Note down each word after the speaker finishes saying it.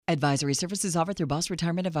Advisory services offered through Boss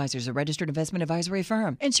Retirement Advisors, a registered investment advisory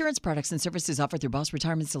firm. Insurance products and services offered through Boss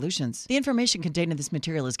Retirement Solutions. The information contained in this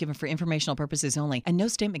material is given for informational purposes only, and no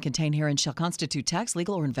statement contained herein shall constitute tax,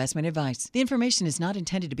 legal, or investment advice. The information is not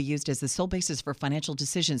intended to be used as the sole basis for financial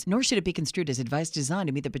decisions, nor should it be construed as advice designed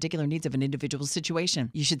to meet the particular needs of an individual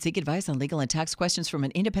situation. You should seek advice on legal and tax questions from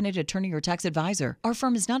an independent attorney or tax advisor. Our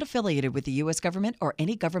firm is not affiliated with the U.S. government or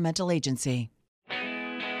any governmental agency.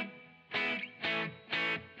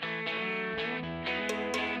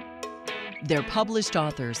 They're published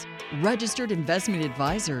authors, registered investment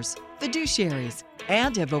advisors, fiduciaries,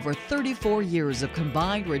 and have over 34 years of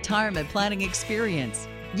combined retirement planning experience.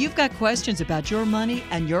 You've got questions about your money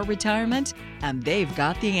and your retirement, and they've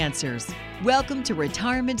got the answers. Welcome to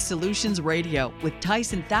Retirement Solutions Radio with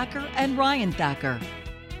Tyson Thacker and Ryan Thacker.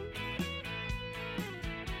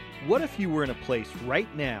 What if you were in a place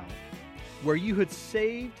right now where you had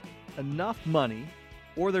saved enough money,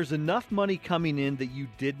 or there's enough money coming in that you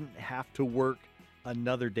didn't have to work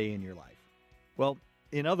another day in your life? Well,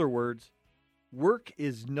 in other words, work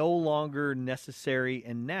is no longer necessary,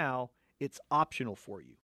 and now it's optional for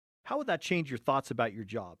you. How would that change your thoughts about your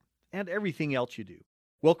job and everything else you do?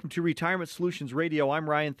 Welcome to Retirement Solutions Radio. I'm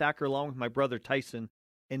Ryan Thacker along with my brother Tyson,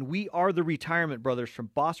 and we are the Retirement Brothers from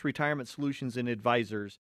Boss Retirement Solutions and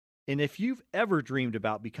Advisors. And if you've ever dreamed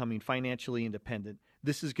about becoming financially independent,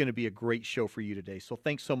 this is going to be a great show for you today. So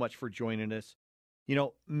thanks so much for joining us. You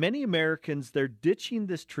know, many Americans, they're ditching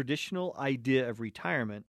this traditional idea of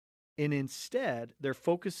retirement, and instead they're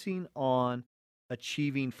focusing on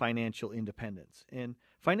achieving financial independence. And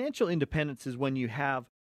financial independence is when you have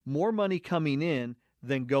more money coming in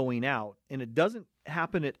than going out, and it doesn't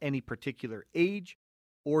happen at any particular age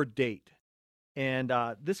or date. And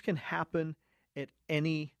this can happen at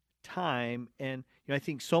any time. And I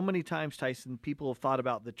think so many times, Tyson, people have thought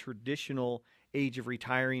about the traditional age of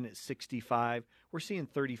retiring at 65. We're seeing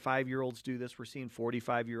 35-year-olds do this. We're seeing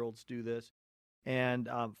 45-year-olds do this. And,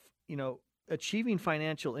 achieving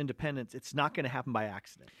financial independence, it's not going to happen by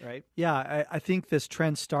accident, right? Yeah, I think this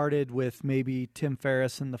trend started with maybe Tim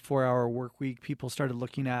Ferriss and the 4-Hour Work Week. People started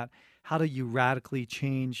looking at how do you radically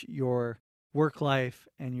change your work life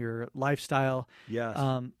and your lifestyle. Yes.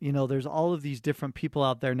 There's all of these different people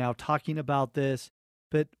out there now talking about this.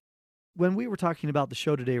 But when we were talking about the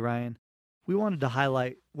show today, Ryan, we wanted to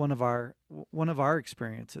highlight one of our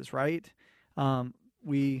experiences, right?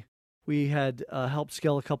 We had helped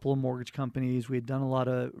scale a couple of mortgage companies. We had done a lot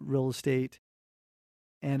of real estate.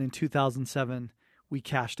 And in 2007, we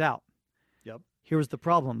cashed out. Yep. Here was the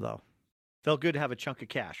problem, though. Felt good to have a chunk of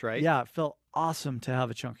cash, right? Yeah, it felt awesome to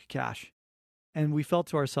have a chunk of cash. And we felt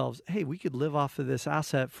to ourselves, hey, we could live off of this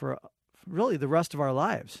asset for really the rest of our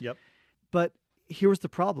lives. Yep. But here was the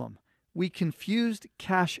problem. We confused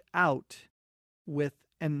cash out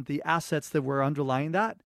and the assets that were underlying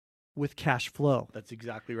that with cash flow. That's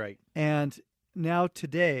exactly right. And now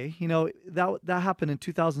today, that happened in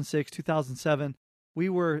 2006, 2007. We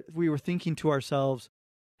were thinking to ourselves,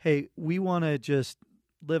 hey, we want to just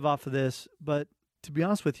live off of this. But to be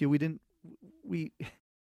honest with you,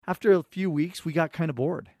 after a few weeks, we got kind of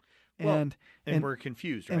bored. And we're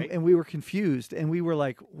confused, right? And we were confused, and we were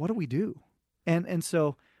like, what do we do? And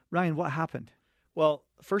so, Ryan, what happened? Well,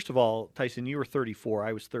 first of all, Tyson, you were 34.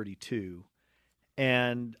 I was 32.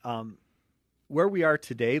 And where we are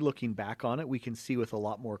today, looking back on it, we can see with a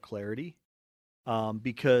lot more clarity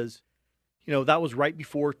because, that was right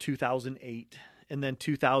before 2008. And then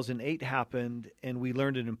 2008 happened, and we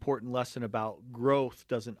learned an important lesson about growth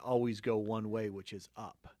doesn't always go one way, which is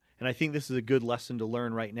up. And I think this is a good lesson to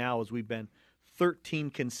learn right now as we've been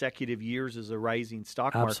 13 consecutive years as a rising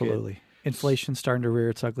stock market. Absolutely. Inflation's starting to rear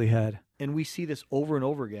its ugly head. And we see this over and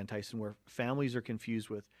over again, Tyson, where families are confused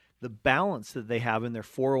with the balance that they have in their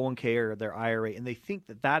 401k or their IRA, and they think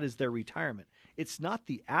that that is their retirement. It's not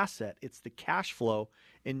the asset, it's the cash flow.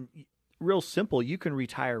 And real simple, you can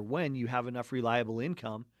retire when you have enough reliable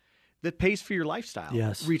income that pays for your lifestyle.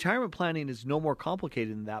 Yes. Retirement planning is no more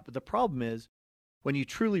complicated than that. But the problem is when you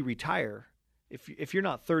truly retire, if you're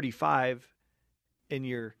not 35 and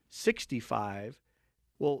you're 65,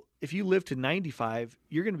 well, if you live to 95,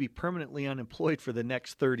 you're going to be permanently unemployed for the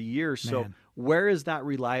next 30 years. Man. So where is that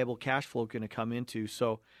reliable cash flow going to come into?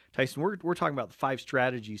 So, Tyson, we're talking about the 5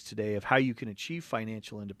 strategies today of how you can achieve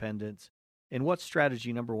financial independence. And what's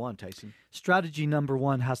strategy number 1, Tyson? Strategy number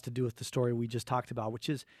 1 has to do with the story we just talked about, which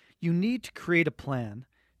is you need to create a plan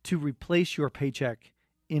to replace your paycheck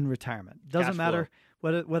in retirement. Doesn't matter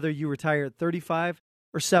whether you retire at 35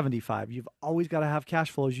 or 75. You've always got to have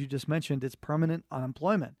cash flow. As you just mentioned, it's permanent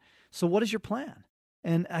unemployment. So what is your plan?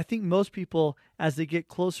 And I think most people, as they get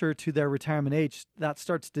closer to their retirement age, that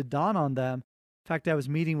starts to dawn on them. In fact, I was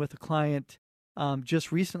meeting with a client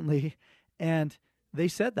just recently, and they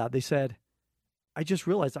said that. They said, I just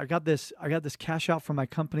realized I got this cash out from my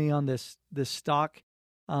company on this stock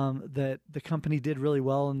that the company did really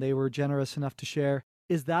well and they were generous enough to share.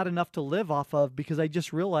 Is that enough to live off of? Because I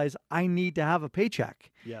just realized I need to have a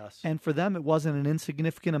paycheck. Yes. And for them, it wasn't an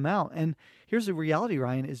insignificant amount. And here's the reality,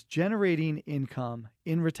 Ryan, is generating income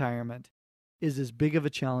in retirement is as big of a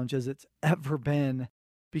challenge as it's ever been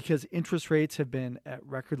because interest rates have been at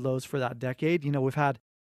record lows for that decade. You know, we've had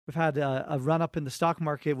a run up in the stock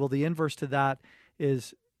market. Well, the inverse to that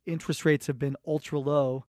is interest rates have been ultra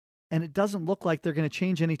low. And it doesn't look like they're going to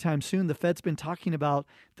change anytime soon. The Fed's been talking about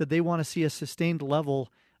that they want to see a sustained level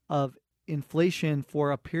of inflation for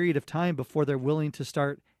a period of time before they're willing to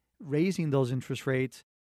start raising those interest rates.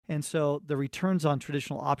 And so the returns on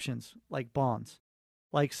traditional options like bonds,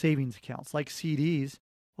 like savings accounts, like CDs,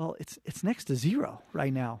 well, it's next to zero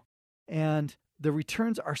right now. And the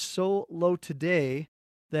returns are so low today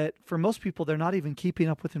that for most people, they're not even keeping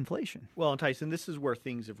up with inflation. Well, and Tyson, this is where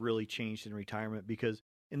things have really changed in retirement because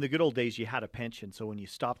in the good old days, you had a pension. So when you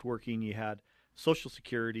stopped working, you had Social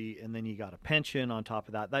Security, and then you got a pension on top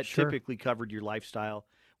of that. That typically covered your lifestyle.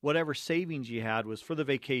 Whatever savings you had was for the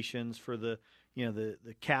vacations, for the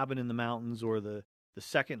cabin in the mountains or the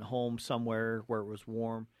second home somewhere where it was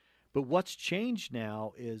warm. But what's changed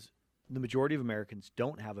now is the majority of Americans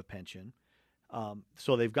don't have a pension.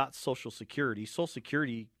 So they've got Social Security. Social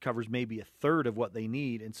Security covers maybe a third of what they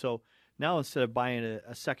need. And so now instead of buying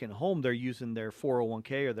a second home, they're using their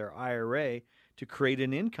 401k or their IRA to create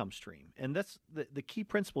an income stream. And that's the key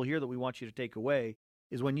principle here that we want you to take away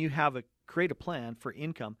is when you create a plan for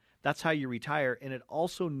income, that's how you retire. And it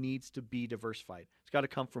also needs to be diversified. It's got to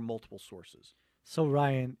come from multiple sources. So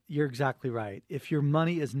Ryan, you're exactly right. If your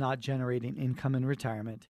money is not generating income in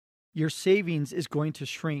retirement, your savings is going to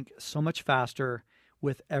shrink so much faster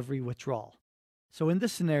with every withdrawal. So in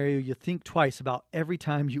this scenario, you think twice about every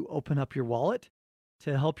time you open up your wallet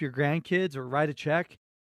to help your grandkids or write a check,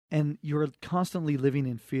 and you're constantly living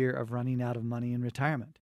in fear of running out of money in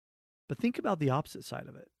retirement. But think about the opposite side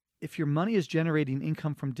of it. If your money is generating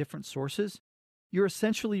income from different sources, you're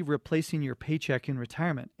essentially replacing your paycheck in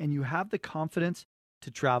retirement, and you have the confidence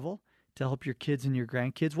to travel, to help your kids and your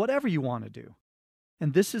grandkids, whatever you want to do.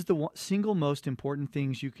 And this is the single most important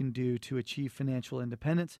things you can do to achieve financial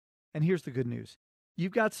independence. And here's the good news.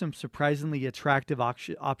 You've got some surprisingly attractive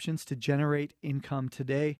options to generate income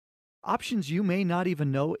today. Options you may not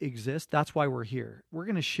even know exist. That's why we're here. We're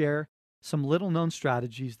going to share some little-known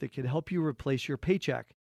strategies that could help you replace your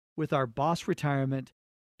paycheck with our Boss Retirement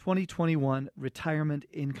 2021 Retirement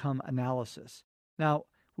Income Analysis. Now,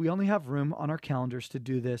 we only have room on our calendars to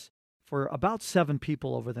do this for about 7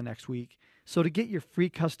 people over the next week. So to get your free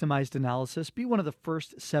customized analysis, be one of the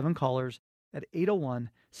first 7 callers at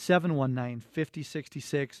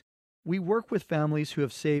 801-719-5066. We work with families who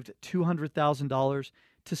have saved $200,000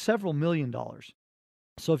 to several $1 million.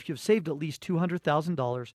 So if you've saved at least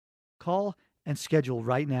 $200,000, call and schedule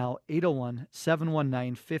right now,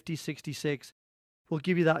 801-719-5066. We'll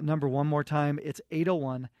give you that number one more time. It's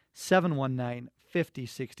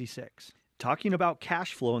 801-719-5066. Talking about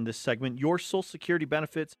cash flow in this segment, your Social Security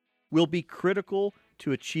benefits will be critical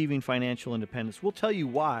to achieving financial independence. We'll tell you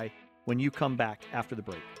why when you come back after the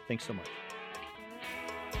break. Thanks so much.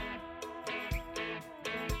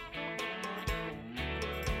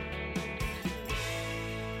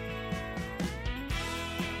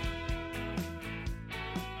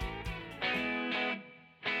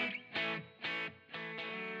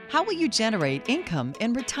 How will you generate income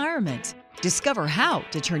in retirement? Discover how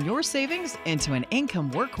to turn your savings into an income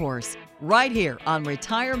workhorse right here on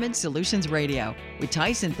Retirement Solutions Radio with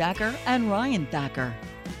Tyson Thacker and Ryan Thacker.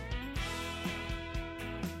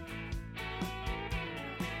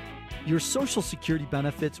 Your Social Security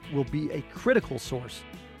benefits will be a critical source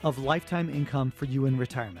of lifetime income for you in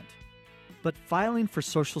retirement. But filing for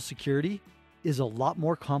Social Security is a lot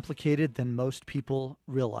more complicated than most people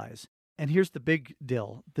realize. And here's the big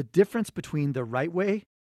deal. The difference between the right way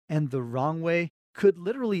and the wrong way could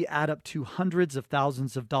literally add up to hundreds of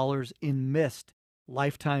thousands of dollars in missed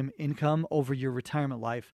lifetime income over your retirement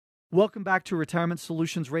life. Welcome back to Retirement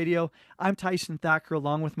Solutions Radio. I'm Tyson Thacker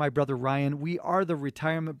along with my brother Ryan. We are the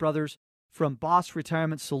Retirement Brothers from Boss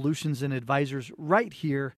Retirement Solutions and Advisors right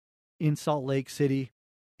here in Salt Lake City.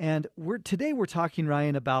 And today we're talking,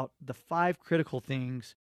 Ryan, about the 5 critical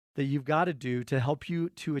things that you've got to do to help you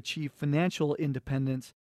to achieve financial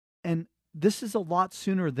independence. And this is a lot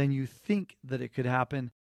sooner than you think that it could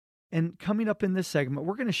happen. And coming up in this segment,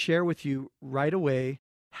 we're going to share with you right away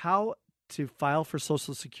how to file for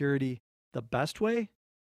Social Security the best way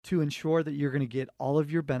to ensure that you're going to get all of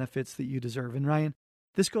your benefits that you deserve. And Ryan,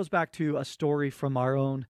 this goes back to a story from our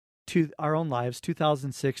own lives,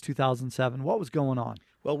 2006, 2007. What was going on?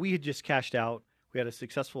 Well, we had just cashed out. We had a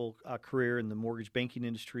successful career in the mortgage banking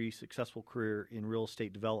industry, successful career in real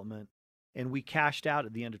estate development, and we cashed out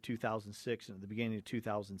at the end of 2006 and at the beginning of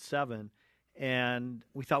 2007, and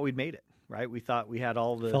we thought we'd made it. Right? We thought we had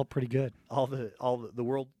felt pretty good, all the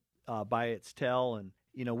world by its tail, and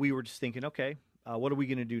we were just thinking, okay, what are we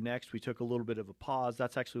going to do next? We took a little bit of a pause.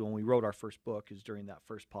 That's actually when we wrote our first book, is during that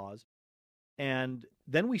first pause. And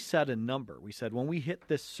then we set a number. We said, when we hit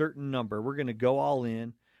this certain number, we're going to go all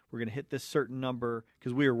in. We're going to hit this certain number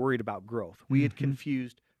because we were worried about growth. We had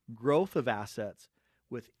confused growth of assets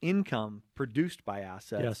with income produced by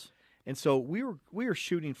assets. Yes. And so we were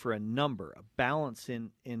shooting for a number, a balance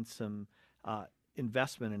in some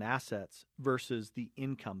investment in assets versus the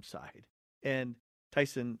income side. And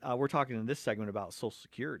Tyson, we're talking in this segment about Social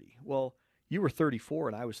Security. Well, you were 34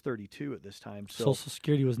 and I was 32 at this time. So Social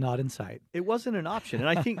Security was not in sight. It wasn't an option. And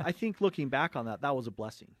I think looking back on that was a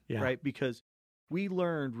blessing, right? Because we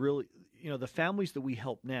learned really, the families that we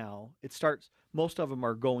help now, most of them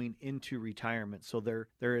are going into retirement. So they're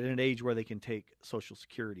at an age where they can take Social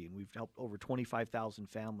Security. And we've helped over 25,000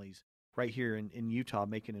 families right here in Utah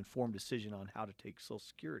make an informed decision on how to take Social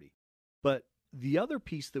Security. But the other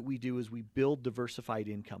piece that we do is we build diversified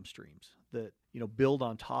income streams that, build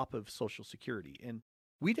on top of Social Security. And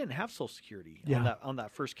we didn't have Social Security on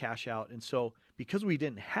that first cash out. And so because we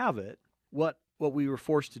didn't have it, what we were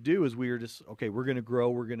forced to do is we were just, okay, we're going to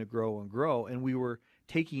grow and grow. And we were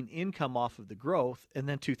taking income off of the growth. And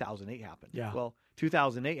then 2008 happened. Yeah. Well,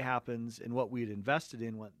 2008 happens, and what we had invested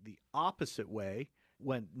in went the opposite way,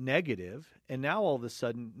 went negative. And now all of a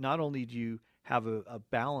sudden, not only do you have a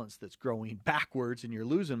balance that's growing backwards and you're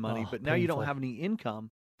losing money, but now you don't have any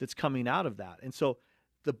income that's coming out of that. And so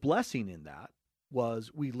the blessing in that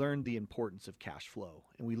was we learned the importance of cash flow,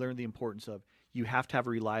 and we learned the importance of you have to have a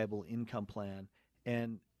reliable income plan.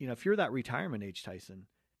 And, if you're that retirement age, Tyson,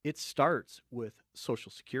 it starts with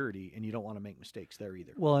Social Security, and you don't want to make mistakes there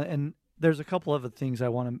either. Well, and there's a couple other things I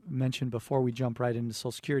want to mention before we jump right into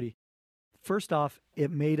Social Security. First off, it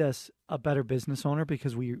made us a better business owner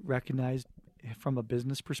because we recognized from a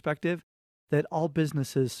business perspective that all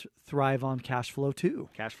businesses thrive on cash flow too.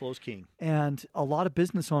 Cash flow is king. And a lot of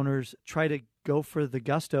business owners try to go for the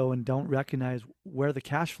gusto and don't recognize where the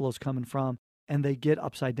cash flow is coming from, and they get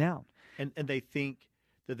upside down. And they think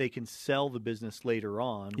that they can sell the business later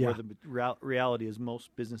on, where the reality is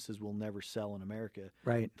most businesses will never sell in America.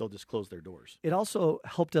 Right. They'll just close their doors. It also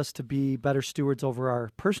helped us to be better stewards over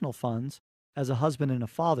our personal funds as a husband and a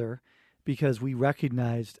father, because we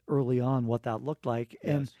recognized early on what that looked like.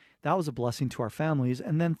 Yes. And that was a blessing to our families.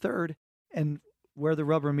 And then third, and where the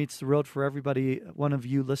rubber meets the road for everybody, one of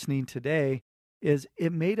you listening today, is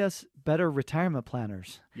it made us better retirement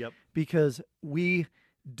planners. Yep. Because we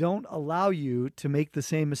don't allow you to make the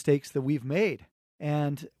same mistakes that we've made.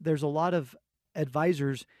 And there's a lot of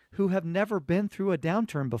advisors who have never been through a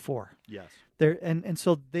downturn before. Yes. And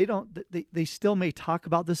so they still may talk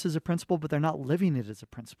about this as a principle, but they're not living it as a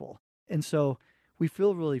principle. And so we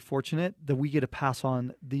feel really fortunate that we get to pass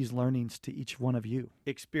on these learnings to each one of you.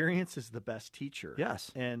 Experience is the best teacher.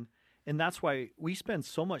 Yes. And that's why we spend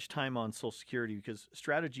so much time on Social Security, because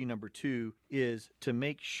strategy number 2 is to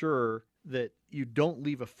make sure that you don't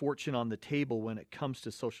leave a fortune on the table when it comes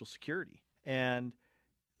to Social Security. And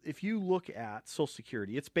if you look at Social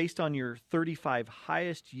Security, it's based on your 35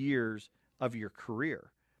 highest years of your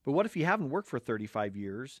career. But what if you haven't worked for 35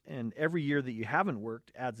 years, and every year that you haven't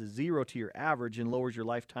worked adds a 0 to your average and lowers your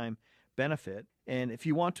lifetime benefit? And if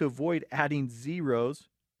you want to avoid adding zeros,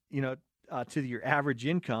 to your average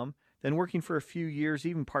income, then working for a few years,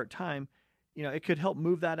 even part-time, it could help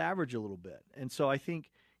move that average a little bit. And so I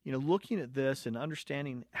think, looking at this and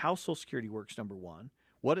understanding how Social Security works, number one,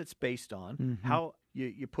 what it's based on, how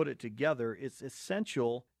you put it together, it's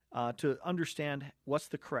essential to understand what's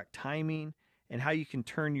the correct timing and how you can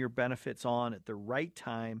turn your benefits on at the right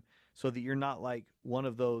time so that you're not like one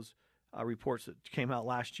of those reports that came out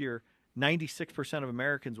last year. 96% of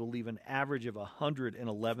Americans will leave an average of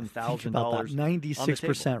 $111,000.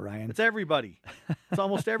 96%, Ryan. It's everybody. It's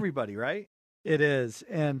almost everybody, right? It is.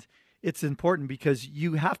 And it's important because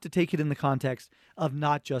you have to take it in the context of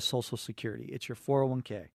not just Social Security. It's your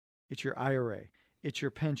 401k. It's your IRA. It's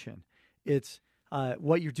your pension. It's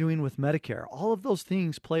what you're doing with Medicare. All of those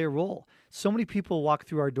things play a role. So many people walk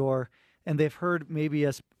through our door and they've heard maybe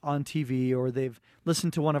us on TV or they've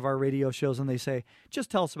listened to one of our radio shows and they say,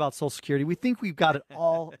 just tell us about Social Security. We think we've got it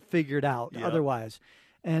all figured out otherwise.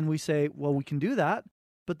 And we say, well, we can do that.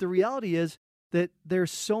 But the reality is that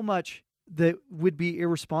there's so much that would be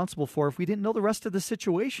irresponsible for if we didn't know the rest of the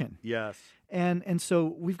situation. Yes. And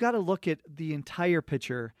so we've got to look at the entire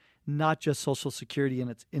picture, not just Social Security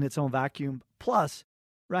in its own vacuum. Plus,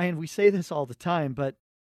 Ryan, we say this all the time, but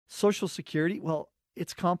Social Security, well,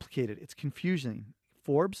 it's complicated. It's confusing.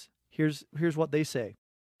 Forbes, here's what they say.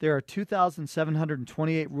 There are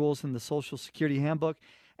 2,728 rules in the Social Security Handbook,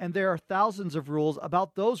 and there are thousands of rules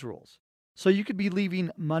about those rules. So you could be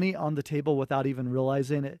leaving money on the table without even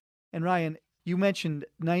realizing it. And Ryan, you mentioned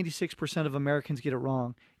 96% of Americans get it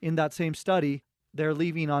wrong. In that same study, they're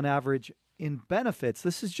leaving on average in benefits,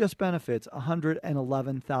 this is just benefits,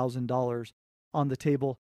 $111,000 on the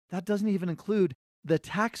table. That doesn't even include the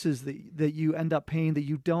taxes that you end up paying that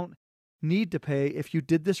you don't need to pay if you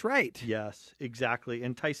did this right. Yes, exactly.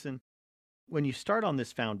 And Tyson, when you start on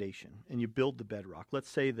this foundation and you build the bedrock, let's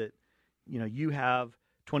say that you have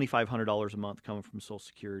 $2,500 a month coming from Social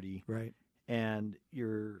Security, right? And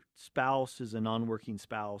your spouse is a non-working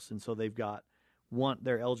spouse, and so they're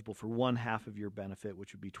eligible for one half of your benefit,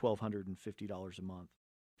 which would be $1,250 a month.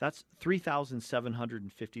 That's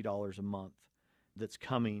 $3,750 a month that's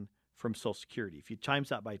coming from Social Security. If you times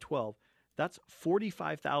that by 12, that's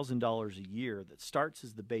 $45,000 a year that starts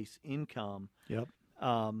as the base income. Yep.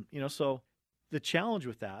 So the challenge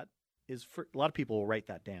with that is for a lot of people will write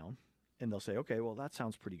that down and they'll say, okay, well, that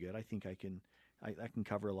sounds pretty good. I think I can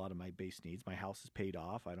cover a lot of my base needs. My house is paid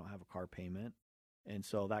off. I don't have a car payment. And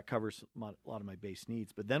so that covers a lot of my base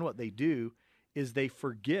needs. But then what they do is they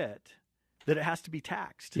forget that it has to be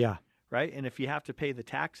taxed. Yeah. Right. And if you have to pay the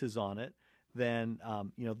taxes on it, then,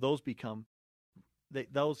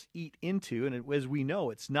 those eat into, and as we know,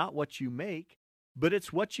 it's not what you make, but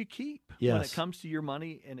it's what you keep when it comes to your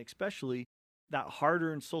money, and especially that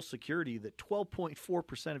hard-earned Social Security, that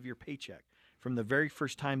 12.4% of your paycheck from the very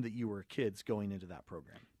first time that you were a kid going into that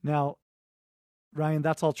program. Now, Ryan,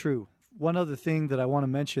 that's all true. One other thing that I want to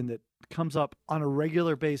mention that comes up on a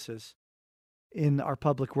regular basis in our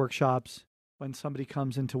public workshops when somebody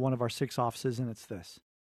comes into one of our 6 offices, and it's this.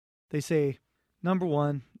 They say, number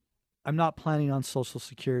one, I'm not planning on Social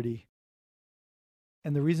Security.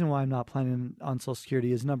 And the reason why I'm not planning on Social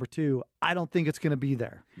Security is, number two, I don't think it's going to be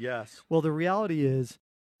there. Yes. Well, the reality is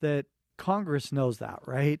that Congress knows that,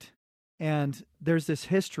 right? And there's this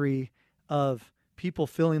history of people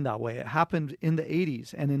feeling that way. It happened in the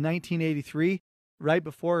 80s. And in 1983, right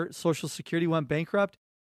before Social Security went bankrupt,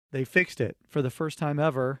 they fixed it for the first time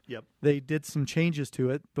ever. Yep. They did some changes to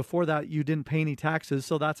it. Before that, you didn't pay any taxes.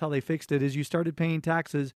 So that's how they fixed it, is you started paying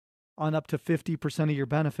taxes on up to 50% of your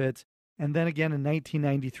benefits. And then again in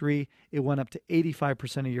 1993, it went up to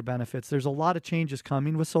 85% of your benefits. There's a lot of changes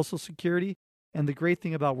coming with Social Security. And the great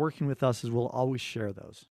thing about working with us is we'll always share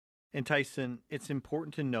those. And Tyson, it's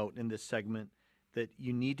important to note in this segment that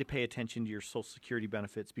you need to pay attention to your Social Security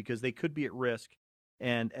benefits because they could be at risk.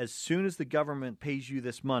 And as soon as the government pays you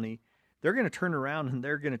this money, they're going to turn around and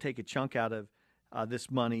they're going to take a chunk out of this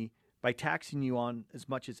money by taxing you on as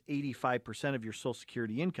much as 85% of your Social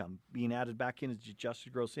Security income, being added back in as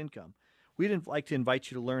adjusted gross income. We'd like to invite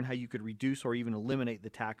you to learn how you could reduce or even eliminate the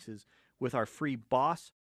taxes with our free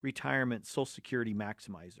Boss Retirement Social Security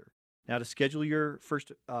Maximizer. Now, to schedule your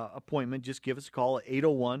first appointment, just give us a call at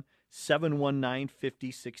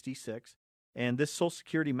 801-719-5066. And this Social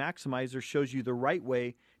Security Maximizer shows you the right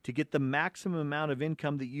way to get the maximum amount of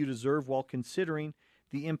income that you deserve while considering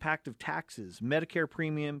the impact of taxes, Medicare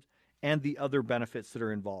premiums, and the other benefits that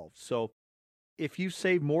are involved. So if you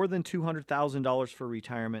save more than $200,000 for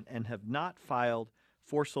retirement and have not filed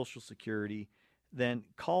for Social Security, then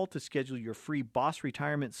call to schedule your free Boss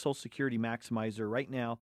Retirement Social Security Maximizer right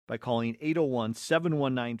now by calling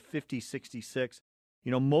 801-719-5066.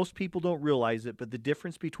 Most people don't realize it, but the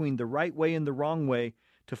difference between the right way and the wrong way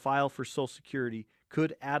to file for Social Security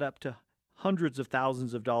could add up to hundreds of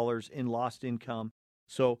thousands of dollars in lost income.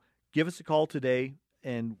 So give us a call today,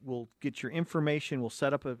 and we'll get your information. We'll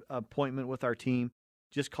set up an appointment with our team.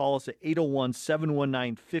 Just call us at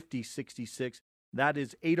 801-719-5066. That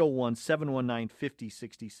is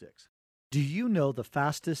 801-719-5066. Do you know the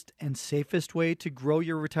fastest and safest way to grow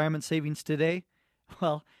your retirement savings today?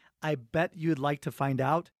 Well, I bet you'd like to find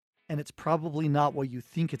out, and it's probably not what you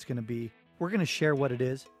think it's going to be. We're going to share what it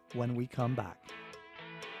is when we come back.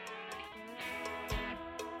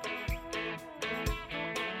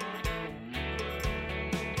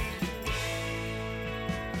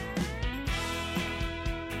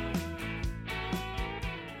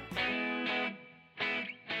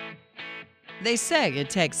 They say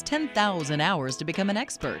it takes 10,000 hours to become an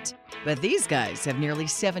expert, but these guys have nearly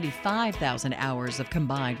 75,000 hours of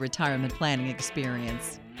combined retirement planning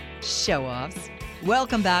experience. Show-offs.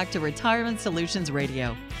 Welcome back to Retirement Solutions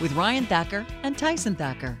Radio with Ryan Thacker and Tyson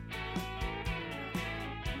Thacker.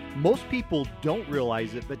 Most people don't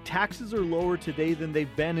realize it, but taxes are lower today than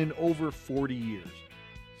they've been in over 40 years.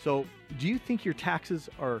 So, do you think your taxes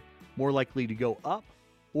are more likely to go up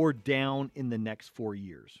or down in the next 4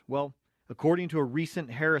 years? Well, according to a recent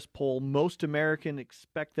Harris poll, most Americans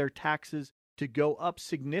expect their taxes to go up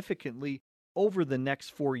significantly over the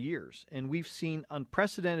next 4 years. And we've seen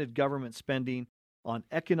unprecedented government spending on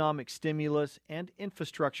economic stimulus and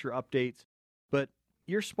infrastructure updates. But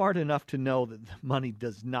you're smart enough to know that the money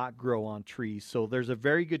does not grow on trees. So there's a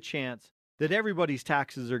very good chance that everybody's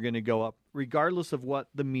taxes are going to go up, regardless of what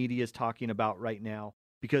the media is talking about right now,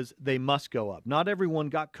 because they must go up. Not everyone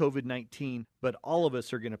got COVID-19, but all of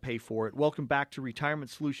us are going to pay for it. Welcome back to Retirement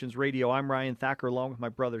Solutions Radio. I'm Ryan Thacker, along with my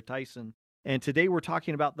brother Tyson. And today we're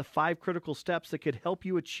talking about the 5 critical steps that could help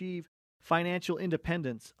you achieve financial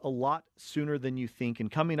independence a lot sooner than you think. And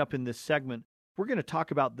coming up in this segment, we're going to talk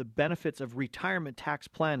about the benefits of retirement tax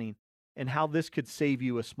planning and how this could save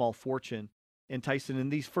you a small fortune. And Tyson, in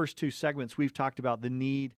these first 2 segments, we've talked about the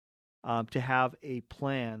need to have a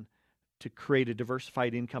plan to create a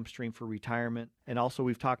diversified income stream for retirement. And also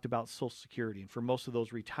we've talked about Social Security. And for most of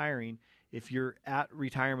those retiring, if you're at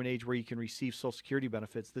retirement age where you can receive Social Security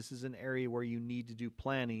benefits, this is an area where you need to do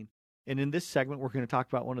planning. And in this segment, we're going to talk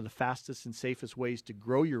about one of the fastest and safest ways to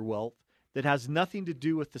grow your wealth that has nothing to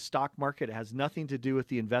do with the stock market. It has nothing to do with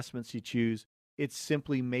the investments you choose. It's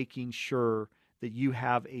simply making sure that you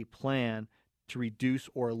have a plan to reduce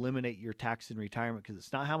or eliminate your tax in retirement, because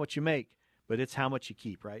it's not how much you make, but it's how much you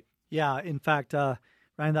keep, right? Yeah, in fact,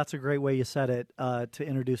 Ryan, that's a great way you said it to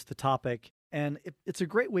introduce the topic. And it's a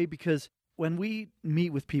great way because when we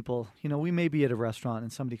meet with people, you know, we may be at a restaurant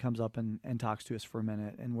and somebody comes up and talks to us for a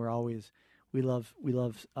minute, and we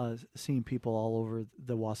love seeing people all over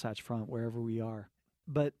the Wasatch Front, wherever we are.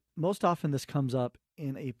 But most often this comes up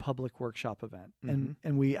in a public workshop event,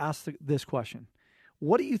 and we ask this question: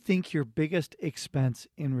 what do you think your biggest expense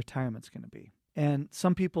in retirement is going to be? And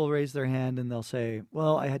some people raise their hand and they'll say,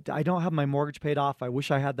 well, I don't have my mortgage paid off. I wish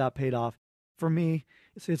I had that paid off. For me,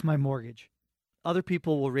 it's my mortgage. Other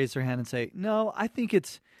people will raise their hand and say, no, I think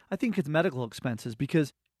it's medical expenses,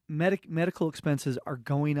 because medical expenses are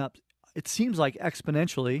going up, it seems like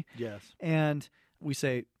exponentially. Yes. And we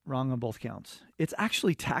say wrong on both counts. It's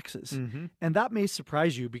actually taxes. Mm-hmm. And that may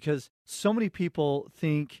surprise you, because so many people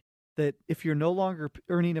think that if you're no longer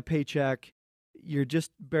earning a paycheck, you're just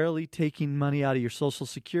barely taking money out of your Social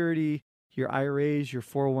Security, your IRAs, your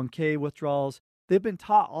 401k withdrawals. They've been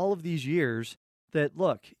taught all of these years that,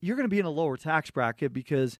 look, you're going to be in a lower tax bracket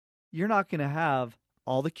because you're not going to have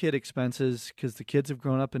all the kid expenses because the kids have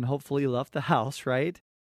grown up and hopefully left the house, right?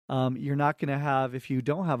 You're not going to have, if you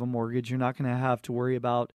don't have a mortgage, you're not going to have to worry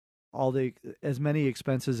about as many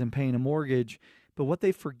expenses in paying a mortgage. But what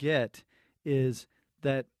they forget is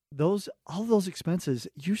that all those expenses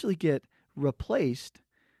usually get replaced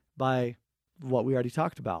by what we already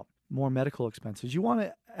talked about, more medical expenses. You want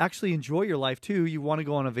to actually enjoy your life too. You want to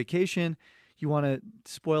go on a vacation. You want to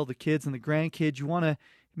spoil the kids and the grandkids. You want to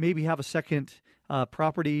maybe have a second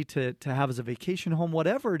property to have as a vacation home,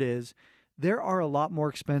 whatever it is. There are a lot more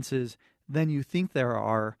expenses than you think there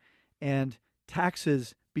are, and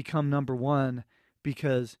taxes become number one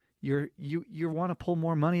because you want to pull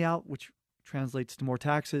more money out, which translates to more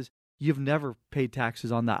taxes. You've never paid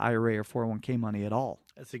taxes on that IRA or 401k money at all.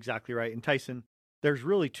 That's exactly right. And Tyson, there's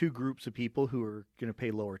really 2 groups of people who are going to pay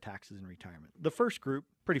lower taxes in retirement. The first group,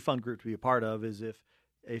 pretty fun group to be a part of, is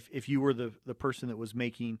if you were the person that was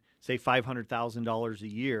making, say, $500,000 a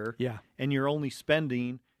year, and you're only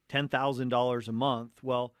spending $10,000 a month.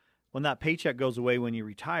 Well, when that paycheck goes away when you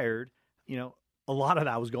retired, you know, a lot of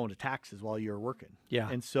that was going to taxes while you were working. Yeah.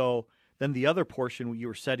 And so then the other portion you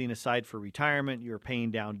were setting aside for retirement, you were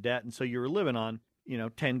paying down debt, and so you were living on, you know,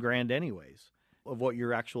 10 grand anyways of what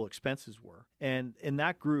your actual expenses were. And in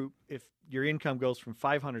that group, if your income goes from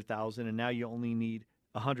 500,000 and now you only need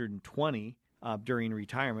 120 during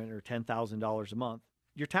retirement, or $10,000 a month,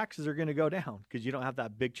 your taxes are going to go down because you don't have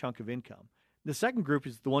that big chunk of income. The second group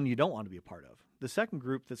is the one you don't want to be a part of. The second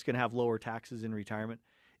group that's going to have lower taxes in retirement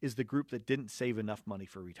is the group that didn't save enough money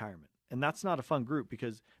for retirement. And that's not a fun group,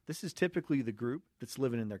 because this is typically the group that's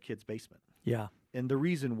living in their kid's basement. Yeah. And the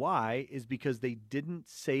reason why is because they didn't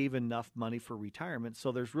save enough money for retirement,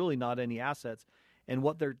 so there's really not any assets. And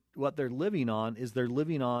what they're living on is they're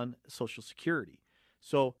living on Social Security.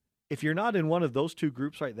 So if you're not in one of those 2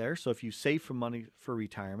 groups right there, so if you save some money for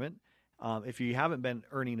retirement, if you haven't been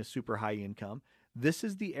earning a super high income, this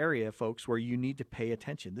is the area, folks, where you need to pay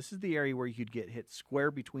attention. This is the area where you could get hit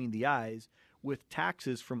square between the eyes with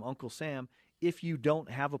taxes from Uncle Sam if you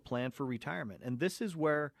don't have a plan for retirement. And this is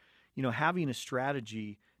where, having a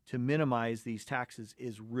strategy to minimize these taxes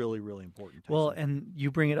is really, really important. Well, and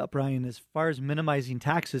you bring it up, Ryan, as far as minimizing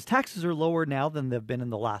taxes are lower now than they've been in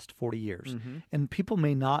the last 40 years. Mm-hmm. And people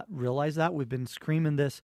may not realize that. We've been screaming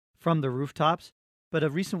this from the rooftops. But a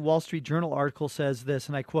recent Wall Street Journal article says this,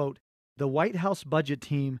 and I quote, "The White House budget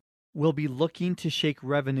team will be looking to shake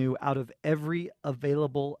revenue out of every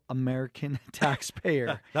available American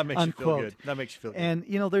taxpayer." That makes unquote. you feel good. That makes you feel good. And,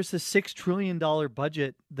 there's a $6 trillion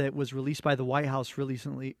budget that was released by the White House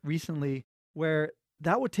recently where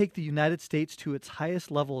that would take the United States to its highest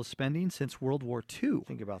level of spending since World War II.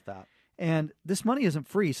 Think about that. And this money isn't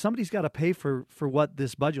free. Somebody's got to pay for what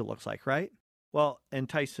this budget looks like, right? Well, and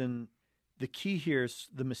Tyson, the key here is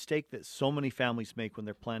the mistake that so many families make when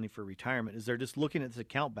they're planning for retirement is they're just looking at this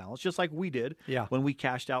account balance, just like we did when we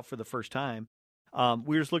cashed out for the first time.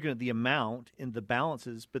 We were just looking at the amount in the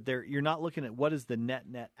balances, but you're not looking at what is the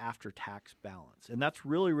net after-tax balance. And that's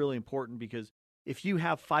really, really important because if you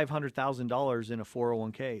have $500,000 in a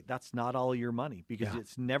 401k, that's not all your money because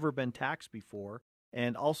it's never been taxed before.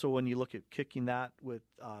 And also when you look at kicking that with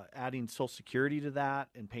adding Social Security to that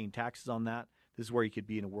and paying taxes on that, this is where you could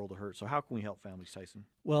be in a world of hurt. So how can we help families, Tyson?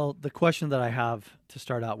 Well, the question that I have to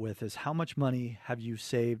start out with is how much money have you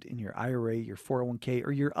saved in your IRA, your 401k,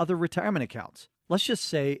 or your other retirement accounts? Let's just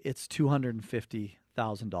say it's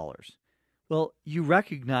 $250,000. Well, you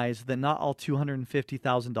recognize that not all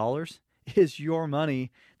 $250,000 is your money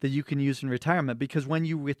that you can use in retirement because when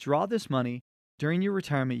you withdraw this money during your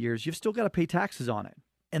retirement years, you've still got to pay taxes on it.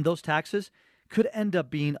 And those taxes could end up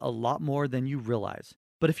being a lot more than you realize.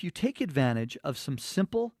 But if you take advantage of some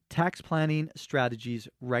simple tax planning strategies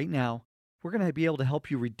right now, we're going to be able to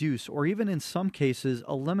help you reduce or even in some cases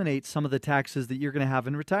eliminate some of the taxes that you're going to have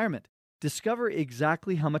in retirement. Discover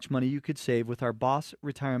exactly how much money you could save with our Boss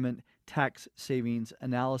Retirement Tax Savings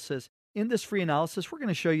Analysis. In this free analysis, we're going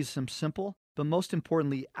to show you some simple, but most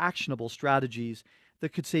importantly, actionable strategies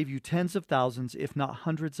that could save you tens of thousands, if not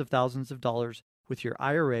hundreds of thousands of dollars with your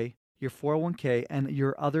IRA, your 401k, and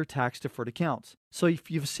your other tax-deferred accounts. So if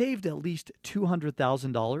you've saved at least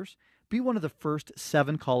 $200,000, be one of the first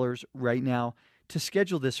 7 callers right now to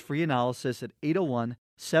schedule this free analysis at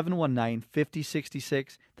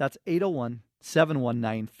 801-719-5066. That's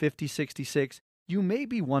 801-719-5066. You may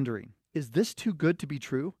be wondering, is this too good to be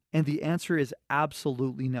true? And the answer is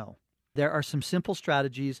absolutely no. There are some simple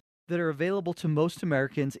strategies that are available to most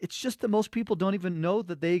Americans. It's just that most people don't even know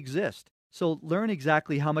that they exist. So learn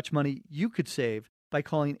exactly how much money you could save by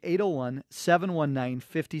calling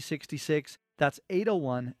 801-719-5066. That's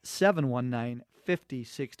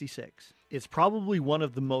 801-719-5066. It's probably one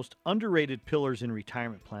of the most underrated pillars in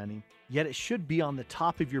retirement planning, yet it should be on the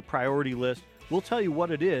top of your priority list. We'll tell you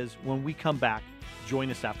what it is when we come back. Join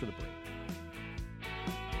us after the break.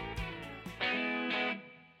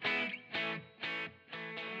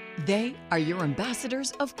 They are your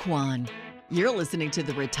ambassadors of Quan. You're listening to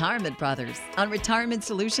the Retirement Brothers on Retirement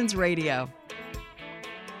Solutions Radio.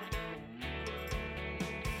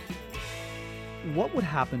 What would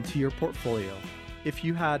happen to your portfolio if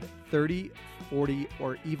you had 30, 40,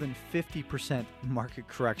 or even 50% market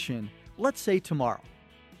correction, let's say tomorrow?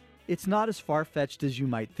 It's not as far-fetched as you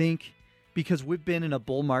might think because we've been in a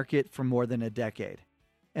bull market for more than a decade.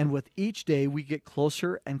 And with each day, we get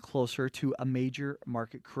closer and closer to a major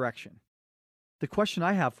market correction. The question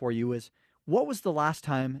I have for you is, what was the last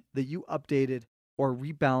time that you updated or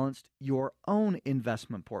rebalanced your own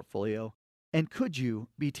investment portfolio? And could you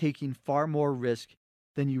be taking far more risk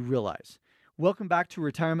than you realize? Welcome back to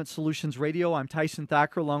Retirement Solutions Radio. I'm Tyson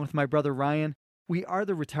Thacker along with my brother Ryan. We are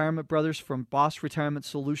the Retirement Brothers from Boss Retirement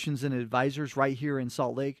Solutions and Advisors right here in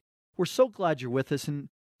Salt Lake. We're so glad you're with us. And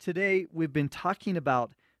today we've been talking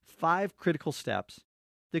about 5 critical steps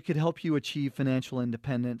that could help you achieve financial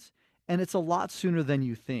independence. And it's a lot sooner than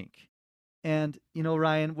you think. And,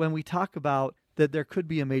 Ryan, when we talk about that there could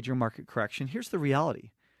be a major market correction, here's the reality.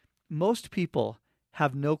 Most people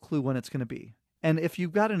have no clue when it's going to be. And if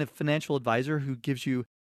you've got a financial advisor who gives you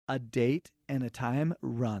a date and a time,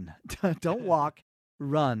 run. Don't walk,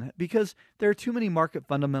 run. Because there are too many market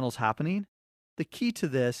fundamentals happening. The key to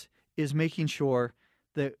this is making sure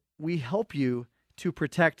that we help you to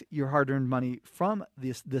protect your hard-earned money from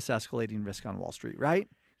this escalating risk on Wall Street, right?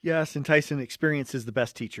 Yes, and Tyson, experience is the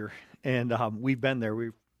best teacher. And we've been there.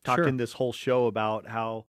 We've talked in this whole show about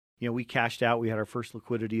how, we cashed out. We had our first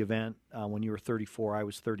liquidity event when you were 34. I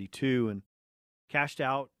was 32. And cashed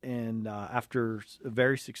out, and after a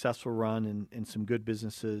very successful run in some good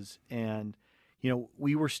businesses. And,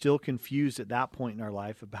 we were still confused at that point in our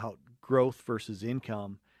life about growth versus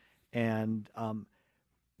income. And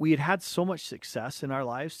we had so much success in our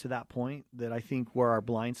lives to that point that I think where our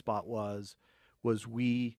blind spot was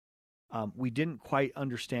we didn't quite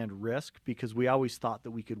understand risk, because we always thought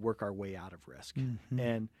that we could work our way out of risk. Mm-hmm.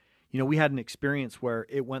 And, we had an experience where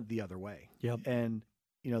it went the other way. Yep. And,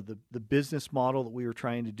 the business model that we were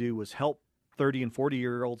trying to do was help 30 and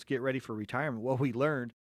 40-year-olds get ready for retirement. What we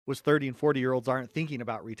learned was 30 and 40-year-olds aren't thinking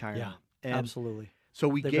about retirement. Yeah, and absolutely. So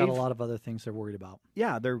They've got a lot of other things they're worried about.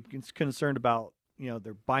 Yeah, they're concerned about,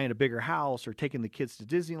 they're buying a bigger house or taking the kids to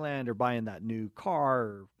Disneyland or buying that new car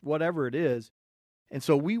or whatever it is. And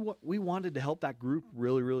so we wanted to help that group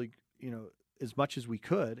really, really, as much as we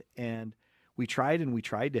could. And we tried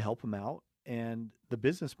to help them out. And the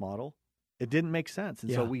business model, it didn't make sense.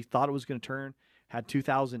 And so we thought it was going to turn, had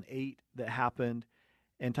 2008 that happened.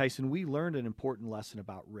 And Tyson, we learned an important lesson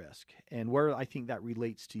about risk. And where I think that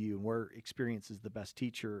relates to you and where experience is the best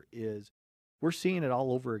teacher is we're seeing it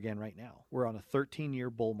all over again right now. We're on a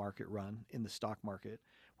 13-year bull market run in the stock market.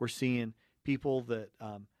 We're seeing people that,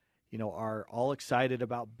 are all excited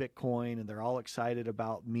about Bitcoin, and they're all excited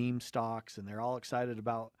about meme stocks, and they're all excited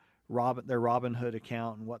about their Robinhood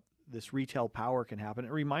account and what this retail power can happen.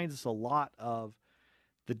 It reminds us a lot of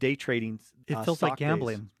the day trading. It feels like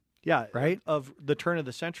gambling. Days. Yeah, right? Of the turn of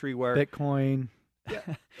the century where Bitcoin.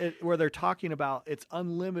 Where they're talking about it's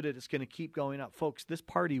unlimited, it's going to keep going up. Folks, this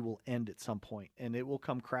party will end at some point, and it will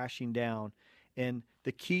come crashing down. And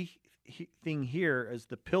the key thing here as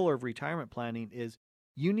the pillar of retirement planning is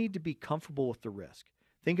you need to be comfortable with the risk.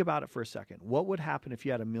 Think about it for a second. What would happen if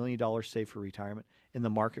you had $1 million saved for retirement and the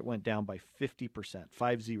market went down by 50%,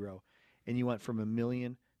 50, and you went from $1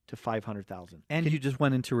 million to 500,000? And you just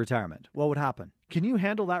went into retirement. What would happen? Can you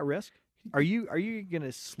handle that risk? Are you going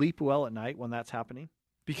to sleep well at night when that's happening?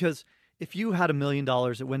 Because if you had $1 million,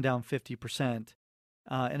 it went down 50%,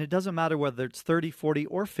 and it doesn't matter whether it's 30, 40,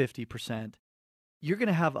 or 50%, you're going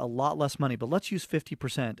to have a lot less money. But let's use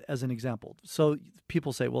 50% as an example. So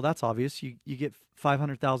people say, well, that's obvious. You get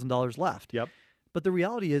 $500,000 left. Yep. But the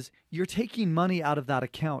reality is you're taking money out of that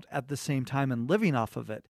account at the same time and living off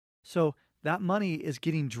of it. So that money is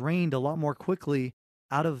getting drained a lot more quickly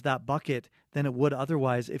out of that bucket than it would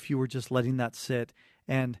otherwise if you were just letting that sit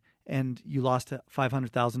and you lost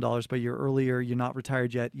 $500,000, but you're not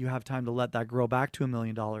retired yet. You have time to let that grow back to $1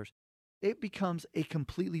 million. It becomes a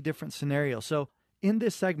completely different scenario. So in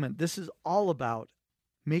this segment, this is all about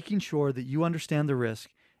making sure that you understand the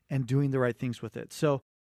risk and doing the right things with it. So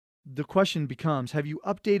the question becomes, have you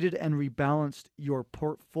updated and rebalanced your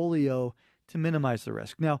portfolio to minimize the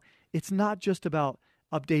risk? Now, it's not just about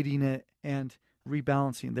updating it and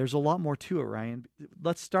rebalancing. There's a lot more to it, Ryan.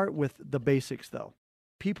 Let's start with the basics, though.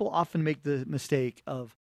 People often make the mistake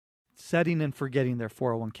of setting and forgetting their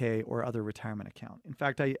 401k or other retirement account. In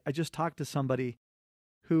fact, I just talked to somebody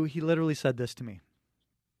who he literally said this to me.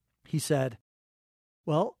 He said,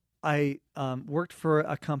 well, I worked for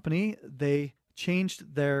a company. They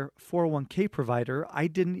changed their 401k provider. I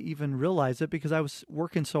didn't even realize it because I was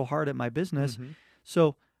working so hard at my business. Mm-hmm.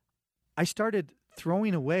 So I started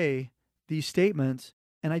throwing away these statements,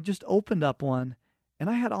 and I just opened up one, and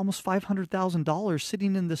I had almost $500,000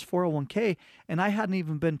 sitting in this 401k, and I hadn't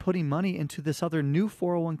even been putting money into this other new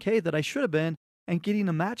 401k that I should have been and getting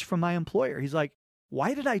a match from my employer. He's like,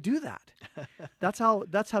 why did I do that? That's how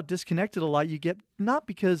disconnected a lot you get, not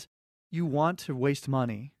because you want to waste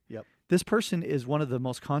money. Yep. This person is one of the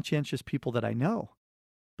most conscientious people that I know,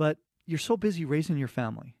 but you're so busy raising your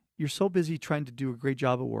family. You're so busy trying to do a great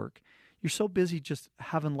job at work. You're so busy just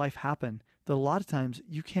having life happen that a lot of times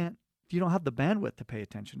you don't have the bandwidth to pay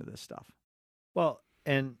attention to this stuff. Well,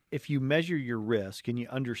 and if you measure your risk and you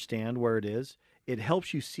understand where it is, it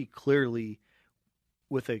helps you see clearly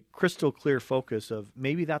with a crystal clear focus of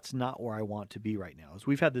maybe that's not where I want to be right now. As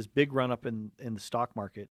we've had this big run up in the stock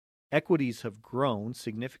market, equities have grown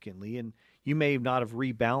significantly, and you may not have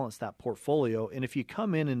rebalanced that portfolio. And if you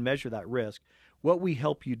come in and measure that risk, what we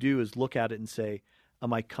help you do is look at it and say,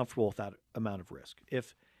 am I comfortable with that amount of risk?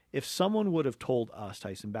 If someone would have told us,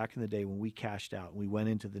 Tyson, back in the day when we cashed out and we went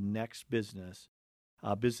into the next business,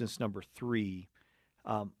 business number 3,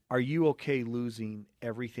 are you okay losing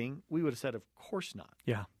everything? We would have said, of course not.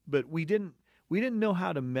 Yeah. But we didn't know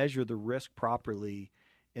how to measure the risk properly.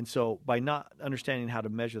 And so by not understanding how to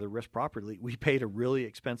measure the risk properly, we paid a really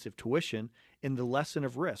expensive tuition in the lesson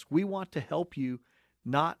of risk. We want to help you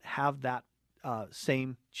not have that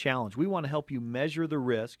same challenge. We want to help you measure the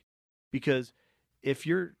risk, because if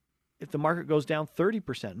you're if the market goes down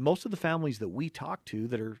 30%? Most of the families that we talk to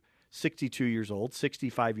that are 62 years old,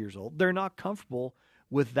 65 years old, they're not comfortable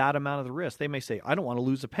with that amount of the risk. They may say, I don't want to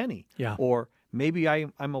lose a penny. Yeah. Or maybe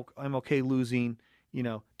I'm okay losing,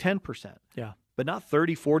 10%. Yeah. But not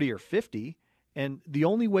 30, 40, or 50. And the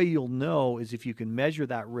only way you'll know is if you can measure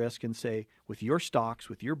that risk and say, with your stocks,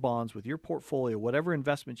 with your bonds, with your portfolio, whatever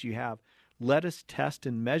investments you have, let us test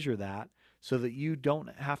and measure that so that you don't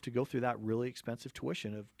have to go through that really expensive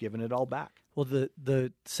tuition of giving it all back. Well,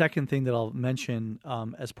 the second thing that I'll mention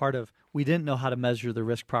as part of, we didn't know how to measure the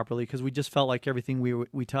risk properly because we just felt like everything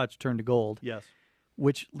we touched turned to gold. Yes.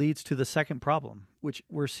 Which leads to the second problem, which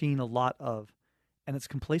we're seeing a lot of, and it's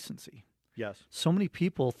complacency. Yes. So many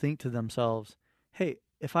people think to themselves, hey,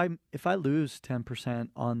 if I lose 10%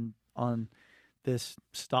 on this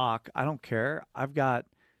stock, I don't care. I've got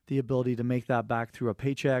the ability to make that back through a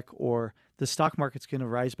paycheck, or the stock market's going to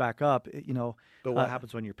rise back up, But what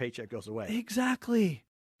happens when your paycheck goes away? Exactly.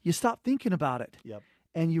 You stop thinking about it. Yep.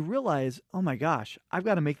 And you realize, oh my gosh, I've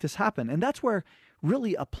got to make this happen. And that's where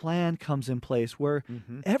really a plan comes in place, where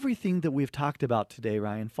everything that we've talked about today,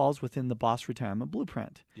 Ryan, falls within the Boss Retirement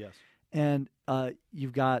Blueprint. Yes. And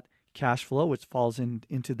you've got cash flow, which falls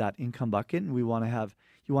into that income bucket. And you want to have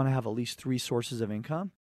at least 3 sources of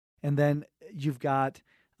income. And then you've got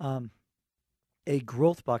a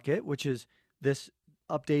growth bucket, which is this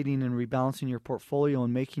updating and rebalancing your portfolio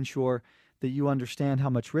and making sure that you understand how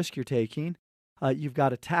much risk you're taking. You've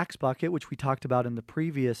got a tax bucket, which we talked about in the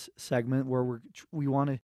previous segment, where we want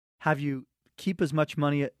to have you keep as much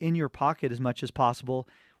money in your pocket as much as possible.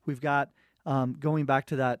 We've got going back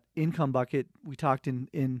to that income bucket. We talked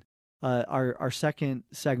in our second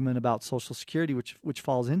segment about Social Security, which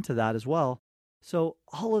falls into that as well. So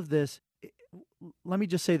all of this, let me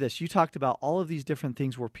just say this. You talked about all of these different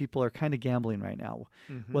things where people are kind of gambling right now,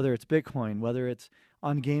 whether it's Bitcoin, whether it's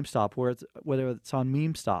on GameStop, whether it's on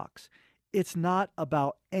meme stocks. It's not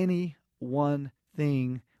about any one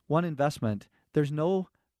thing, one investment. There's no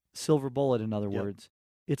silver bullet, in other words.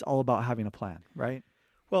 It's all about having a plan, right?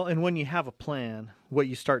 Well, and when you have a plan, what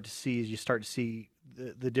you start to see is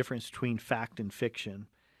the difference between fact and fiction.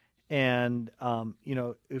 And,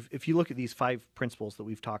 if you look at these 5 principles that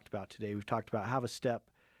we've talked about today, we've talked about have a step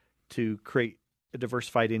to create a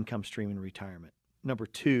diversified income stream in retirement. Number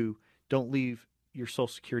 2, don't leave your Social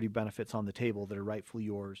Security benefits on the table that are rightfully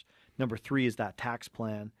yours. Number 3 is that tax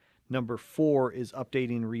plan. Number 4 is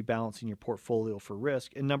updating and rebalancing your portfolio for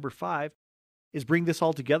risk. And number 5 is bring this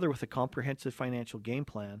all together with a comprehensive financial game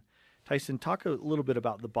plan. Tyson, talk a little bit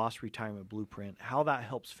about the Boss Retirement Blueprint, how that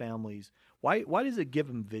helps families. Why does it give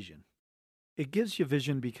them vision? It gives you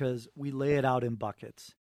vision because we lay it out in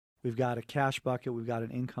buckets. We've got a cash bucket, we've got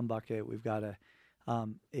an income bucket, we've got a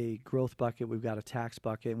growth bucket, we've got a tax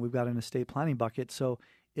bucket, and we've got an estate planning bucket. So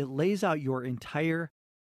it lays out your entire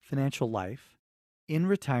financial life in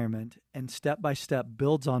retirement and step by step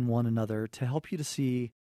builds on one another to help you to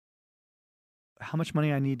see how much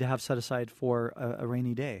money I need to have set aside for a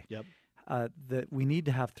rainy day. Yep. That we need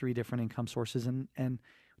to have 3 different income sources and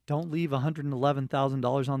don't leave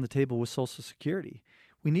 $111,000 on the table with Social Security.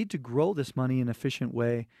 We need to grow this money in an efficient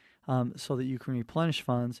way so that you can replenish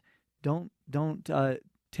funds. Don't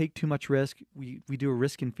take too much risk. We do a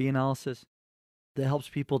risk and fee analysis that helps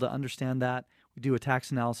people to understand that. We do a tax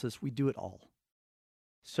analysis. We do it all.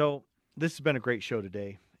 So this has been a great show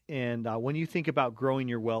today. And when you think about growing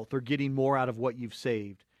your wealth or getting more out of what you've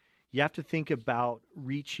saved, you have to think about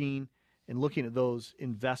reaching and looking at those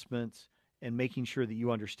investments and making sure that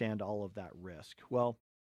you understand all of that risk. Well,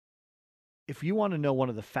 if you want to know one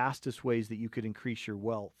of the fastest ways that you could increase your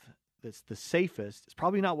wealth, that's the safest, it's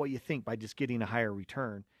probably not what you think by just getting a higher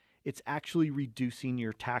return. It's actually reducing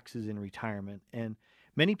your taxes in retirement. And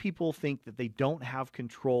many people think that they don't have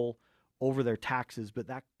control over their taxes, but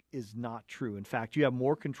that is not true. In fact, you have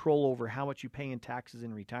more control over how much you pay in taxes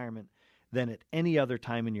in retirement than at any other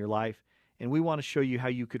time in your life. And we want to show you how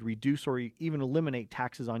you could reduce or even eliminate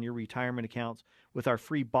taxes on your retirement accounts with our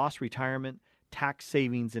free Boss Retirement Tax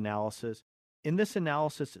Savings Analysis. In this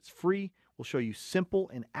analysis, it's free. We'll show you simple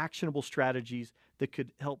and actionable strategies that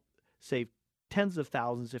could help save tens of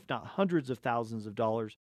thousands, if not hundreds of thousands of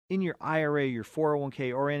dollars in your IRA, your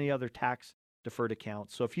 401k, or any other tax-deferred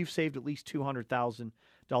account. So if you've saved at least $200,000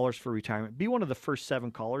 for retirement, be one of the first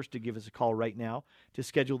 7 callers to give us a call right now to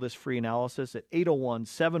schedule this free analysis at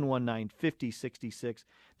 801-719-5066.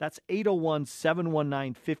 That's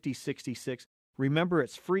 801-719-5066. Remember,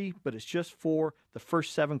 it's free, but it's just for the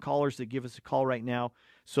first 7 callers that give us a call right now.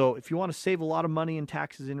 So if you want to save a lot of money in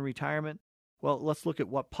taxes in retirement, Well, let's look at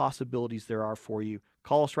what possibilities there are for you.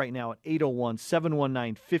 Call us right now at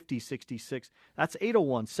 801-719-5066. That's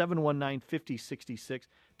 801-719-5066.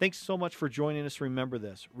 Thanks so much for joining us. Remember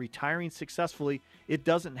this, retiring successfully, it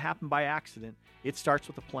doesn't happen by accident. It starts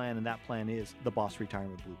with a plan, and that plan is the Boss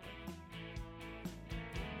Retirement Blueprint.